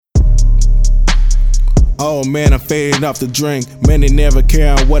Oh man, I'm fading off the drink. Man, they never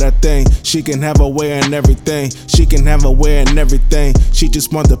care on what I think. She can have her way and everything. She can have her way and everything. She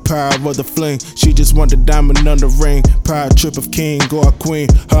just want the power of the fling. She just want the diamond on the ring. Power trip of king or queen.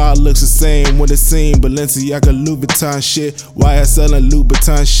 Her eye looks the same when it's seen. Balenciaga, Louis Vuitton shit. YSL and Louis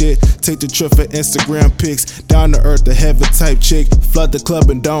Vuitton shit. Take the trip for Instagram pics. Down to earth, the heaven type chick. Flood the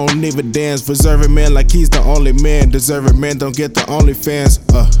club and don't even dance. Reserve it man like he's the only man. Deserve it man, don't get the only fans.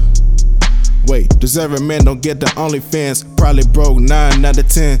 Wait, deserving man don't get the OnlyFans. Probably broke 9 out of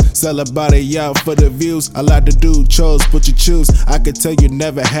 10. Sell a body out for the views. I like the dude chose, but you choose. I could tell you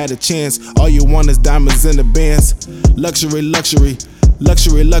never had a chance. All you want is diamonds in the bands. Luxury, luxury,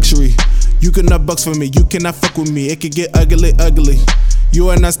 luxury, luxury. You cannot bucks for me, you cannot fuck with me. It could get ugly, ugly. You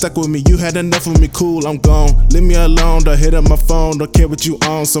are not stuck with me, you had enough of me, cool, I'm gone. Leave me alone, don't hit up my phone, don't care what you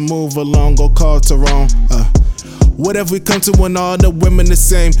own, so move along, go call Tyrone. What have we come to when all the women the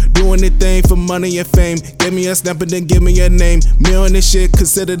same? Do anything for money and fame. Give me a snap and then give me a name. Me on this shit,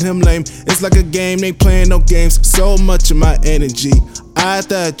 considered him lame. It's like a game, they playing no games. So much of my energy. I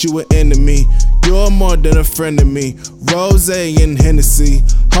thought you were enemy. You're more than a friend to me. Rose and Hennessy,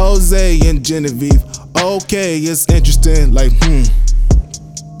 Jose and Genevieve. Okay, it's interesting, like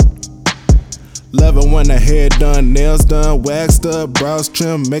Love it when the hair done, nails done, waxed up, brows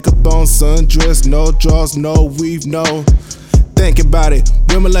trimmed, makeup on, sundress, no draws, no weave, no. Think about it,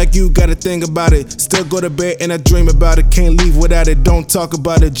 women like you gotta think about it. Still go to bed and I dream about it, can't leave without it, don't talk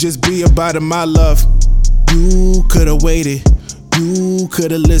about it, just be about it, my love. You could've waited, you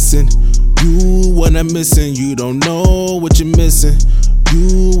could've listened, you what I'm missing, you don't know what you're missing.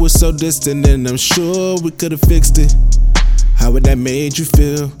 You were so distant and I'm sure we could've fixed it. How would that made you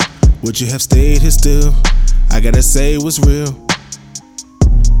feel? Would you have stayed here still? I gotta say it was real.